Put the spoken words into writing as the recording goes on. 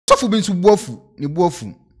Sofu bi nso buafu ni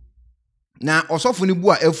buafu na osofu ni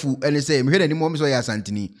bua afu ene say mehwe ni mo so ya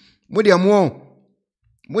asantini mo de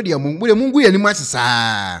mungu ya ni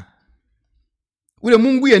masisa wo de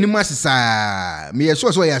mungu ya ni masisa me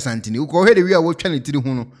yeso ya asantini ko he de wi a wo twa ne tiri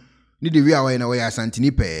hu no ni de wi a wo na wo ya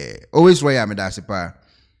asantini pe always ro ya me da se pa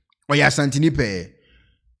wo ya asantini pe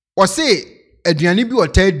o se aduane bi o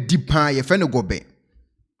ta di pa ye fe ne gobe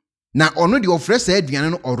na ono de ofre sa aduane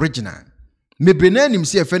no original mebrena nim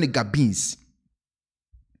se ye fe ne Gari Beans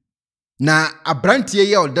na abrantie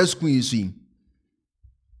ye oda school yi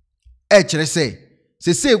kire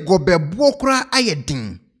se gobe buokra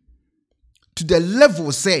ayedin to the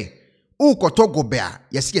level say o koto gobe a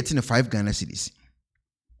yesi yete ne 5 Ghana cedis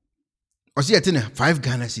o se yete ne 5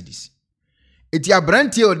 Ghana cedis eti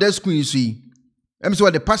abrantie oda school yi em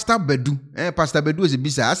so the pastor bedu pastor bedu is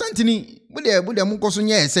bisa asantini bude munkoso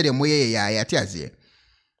nye se de moye ya te ase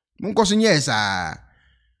munkoso nye sa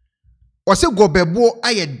o se gobebo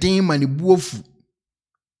ayedin mani buofu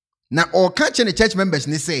na o ka che ne church members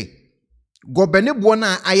ni say gobe ne bo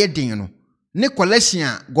na ayedin no ne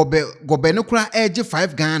collection gobe ne kura eje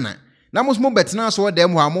 5 Ghana na mosmo betena so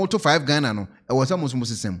dem ho amoto 5 Ghana no e wo mosmo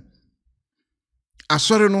sesem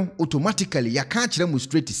asore no automatically ya ka kire mu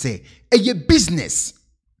straight say eye business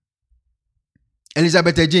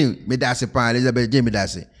Elizabeth Jane medase pa Elizabeth Jane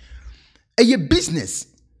medase eye business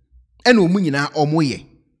ena omu nyina omoye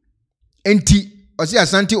enti osi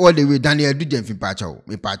asante all the way Daniel du jemfi pacho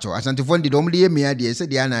me pacho asante fondi do omde ye me ade se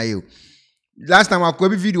dia na ayo last time akwa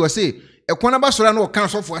bi video say ekwana ba sora na o kan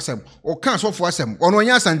sofo asem ono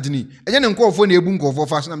nya asantini enye ne nkofo na ebu nkofo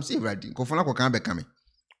fa so na mse iradi nkofo na kokan beka me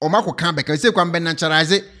o ma kokan beka se kwa mbe na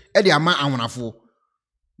charaze e de ama anwonafo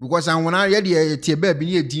because anwona ye de tie ba bi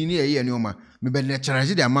ni edin ni ye ne oma me be na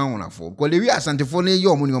charaze de ama anwonafo ko lewi asante fo na ye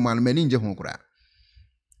omo ni oma no mani nje ho kura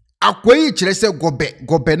akoyi kire se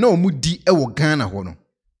gobe na omudi e wo Ghana ho no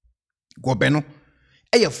gobe no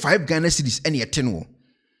e ye 5 Ghana cedis ene yete no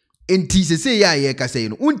enti se ya ye ka say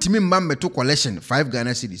no untimi mma meto collection 5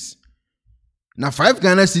 Ghana cedis na 5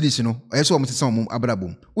 Ghana cedis no e so omsesa omum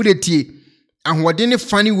abrabom wo de tie ahode ne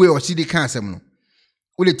funny way o si de kan asem no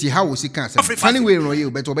wo de tie how o si kan asem funny way no ye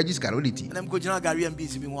beto obeji skara wo de tie and I'm go jina Gari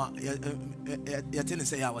Beans bi ho ya ten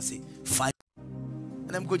say ya was 5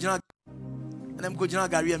 and I'm go jina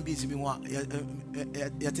Gari Beans bi ho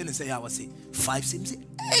ya ten say ya was 5 seems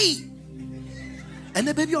hey and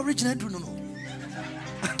the baby original do no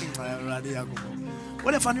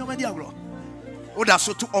what if I knew my diagro? What that's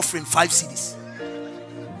so to offering 5 cedis.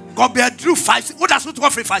 God be drew 5. What that's so to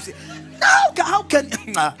offering 5 cedis. No, how can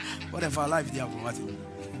what if I live diagro?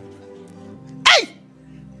 Hey!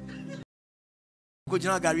 Go to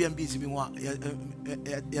Gari Beans be one.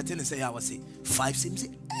 Ya ten say I was 5 seems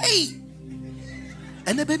hey!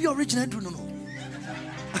 And the baby original do no.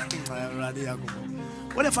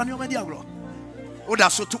 What if I knew my diagro? What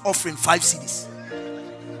that's so to offering 5 cedis.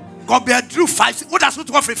 God be drew 5. What that's what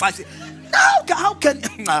to offer 5. No, how can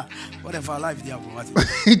whatever life they have.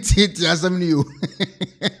 It has some new.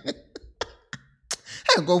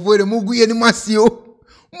 Go for the Mugu and Masio.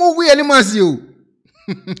 Mugu and Masio.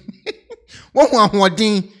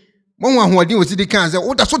 One who did was the cancer.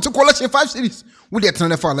 What that's what to collection 5 cedis. Would they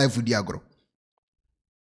turn for life with Diagro?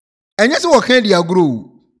 And yes, what can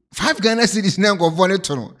Diagro? 5 Ghana cedis now go for it.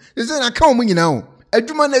 They said, I can't win now. A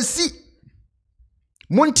Juman see.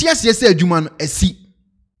 Montias yes adwuma no asi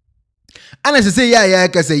ana se ya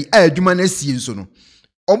ka say adwuma no asi nso no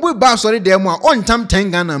obo ba sori dem a on tam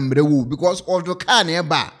 10 Ghana mrewu because of the car na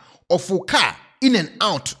eba of car in and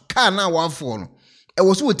out car na one for no e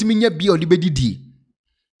wo so wotimi nya bia odi bedidi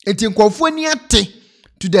enti nkofo ni ate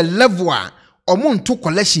to the level a omo nto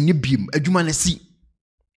collection ni biem adwuma no asi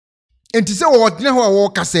enti se wo odina ho a wo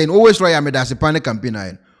ka say no always royal medase pan campaign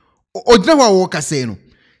ayen odina ho a wo ka say no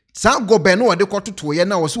sa gobe no wode kototo ye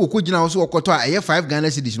na wo se okogina wo se okoto a eye 5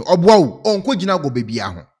 Ghana cedis no oboa wo onkogina gobe bia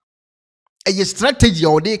ho eye strategy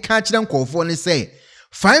o de ka kire nkofo ne say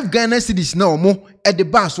 5 Ghana cedis na omo e de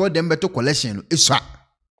ba so dem beto collection no esua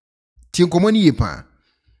ti nkomo ni ye pa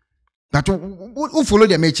but who follow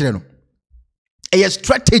dem e kire no eye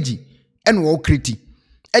strategy and wo create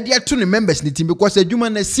e de ato ne members ni team because adwuma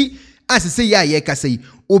na si asese ya ye ka say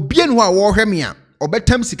obie no a wo hweme a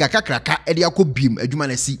obetam sika kakraka e de akobiem adwuma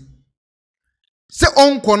na si se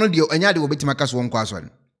onko no de anya de obetima ka so onko asori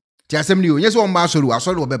ti asem ni o nyese on ba asori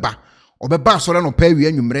obeba asori no pa wi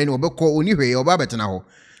anwumre ni obekọ oni hwe oba betena ho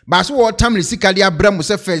ba so wo tam ne sika de abram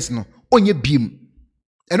se first no onye biem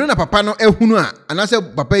eno na papa no ehunu a anase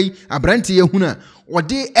papa yi abranti ehunu a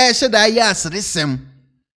ode ehye ya asresem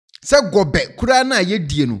se gobe kura na ye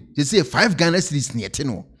die no se 5 Ghana cedis ne yete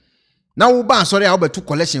no Now we ban sorry about to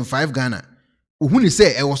collection 5 Ghana. Uhuni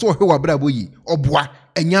say e was so hewa brabo yi obwa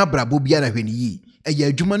enya brabo bia na hweni yi eye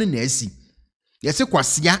adwuma no na asi. Yese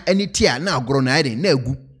kwasia eni tia na agoro na ade na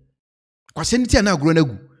agu. Kwasia eni tia na agoro na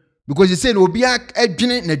agu. Because you say no bia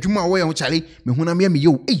adwene na adwuma wo ye ho chale me hunam ye me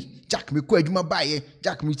yo Jack me ko adwuma baaye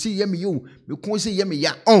Jack me ti ye me yo me ko se ye me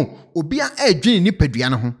ya obia adwene ni padua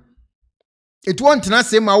no ho. It won't na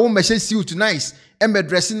say ma wo me suit nice and me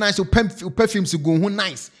dressing nice perfumes go ho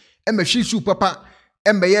nice and me shoe papa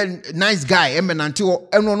and be nice guy and me nante o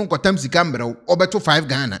eno no kotam sika mbere obeto 5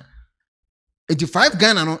 Ghana. 85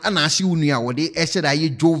 Ghana no ana ahye unu a wo de ehye da ye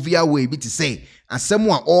jovial way bi to say asem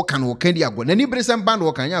a all kan wo kan di ago na ni bere sem band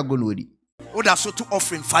wo kan ya ago no odi. What are so to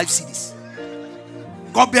offering 5 cedis?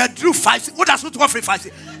 God be drew 5. What are so to offering 5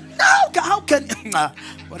 cedis? How can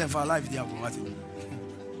whatever life they have?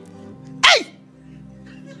 Hey!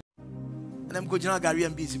 And I'm going to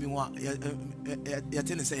Gari Beans. Me want you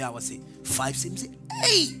tell say I was say 5 cedis.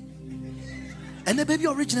 Hey! And the baby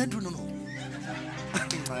original do no.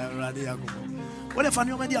 What if I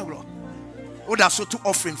know my diablo? What are so to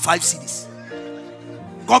offering 5 cedis?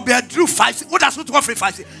 God be drew 5 cedis. What are so to offering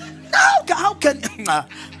 5 cedis? How can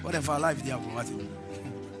whatever life they have?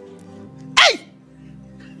 Hey!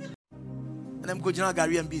 And I'm going to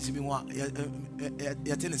Gari Beans. Me want you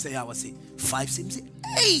tell say I was say 5 cedis.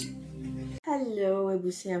 Hey! Hello,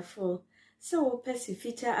 Ebusiafo. So,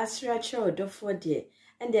 Pesifita Asracha or Dofode,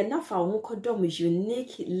 and then Nafa Wonkodom is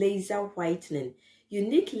unique laser whitening.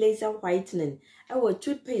 Unique laser whitening. Our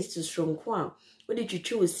toothpaste to strong kwa. What did you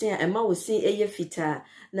choose? Say, and ma was saying a fita.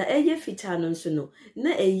 Na eye fita non sono.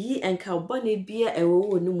 Na a ye and carbonate beer a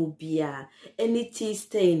wo no mu beer. Any tea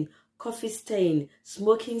stain, coffee stain,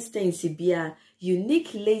 smoking stain si beer.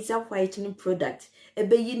 Unique laser whitening product.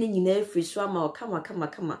 Ebe yini nyina free swama o kama.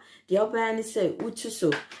 The obani say utu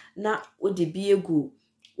so na odi biegu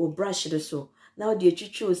o brush do so. Now the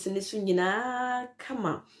chuchu sinisu nyina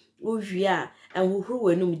kama uwia and wuhuru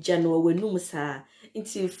wenum jano wenum sa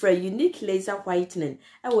into for unique laser whitening.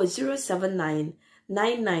 I was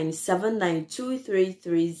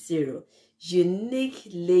 07999792330. Unique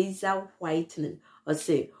laser whitening or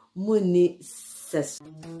say muni ses.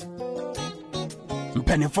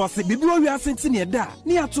 Penifose bibiro wi asentine da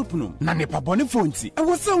ni atopno na ne pabone fonti e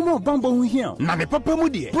wo se wo bambo hu hia na ne papa mu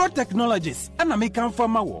de Pro Technologies ana me kan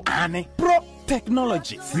fama wo ane Pro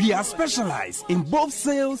Technologies. We are specialized in both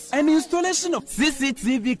sales and installation of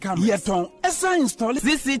CCTV cameras. Yeton esa install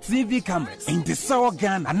CCTV cameras in the South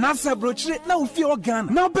Ghana and NASA brochure na ufi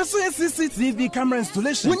Ghana. Now beso CCTV camera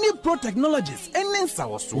installation. We need Pro Technologies and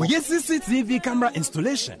Ninsawaso. We get CCTV camera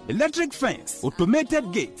installation, electric fence,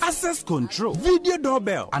 automated gate, access control, video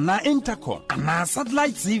doorbell, and intercom, and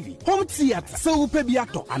satellite TV, home theater. So upe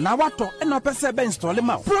biato, and wato, and pese be install them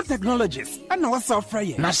out. Pro Technologies and our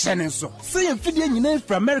software. Na shenenso. Say fidie nyina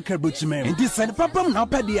from America brochimem and this and papa na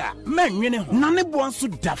opedia men nwene ho na ne bo anso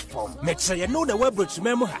da form make sure you know the web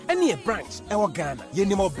brochimem ha any branch e wo Ghana ye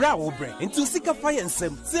ni mo bra wo bre into sika fire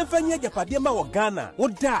nsem se fanya japade ma wo Ghana wo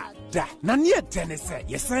da na ne tenese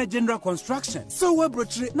ye san general construction so web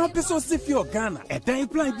brochire na peso si fi o Ghana e dan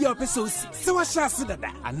plan bi o peso si se wa sha se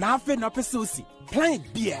dada ana afi na peso si plan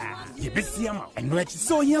bia ye besi ama eno echi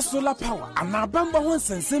so here solar power ana bamba ho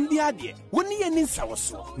sensem bi ade woni ye ni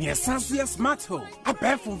nsawoso ne esanso ye smart home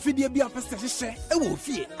abefo video bi apese hye e wo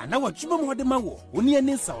fie ana watuma mo de ma wo woni ye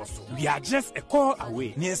ni nsawoso we are just a call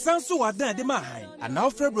away ne esanso wadan de ma han ana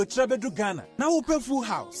ofre brochire bedu Ghana na wo pe full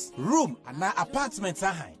house room ana apartment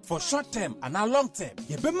ahan for short term ana long term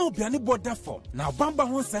ye be ma obiane border form na bamba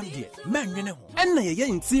ho nsem de menwene ho enna ye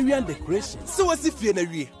interior decoration so wasi fie na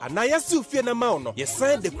wie ana yasi fie na ma no yes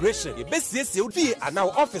sign decoration ye besiesie odi ana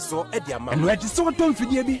office o e dia ma no edi so to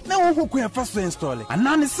mfidie bi na wo hokun fa so install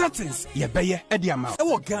ana ne settings ye beye e dia ma e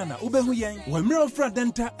wo Ghana wo behu yen wo mre ofra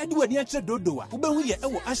denta e di wani a che dodoa wo behu ye e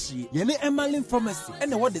wo ahie ye ne Emerlin Pharmacy e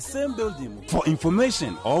na wo the same building. For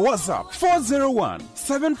information or WhatsApp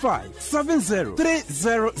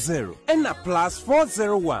 401-7570-300 and a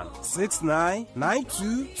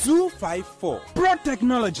 +401-6992-254. Pro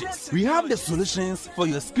Technologies. We have the solutions for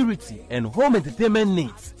your security and home entertainment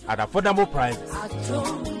needs at affordable prices.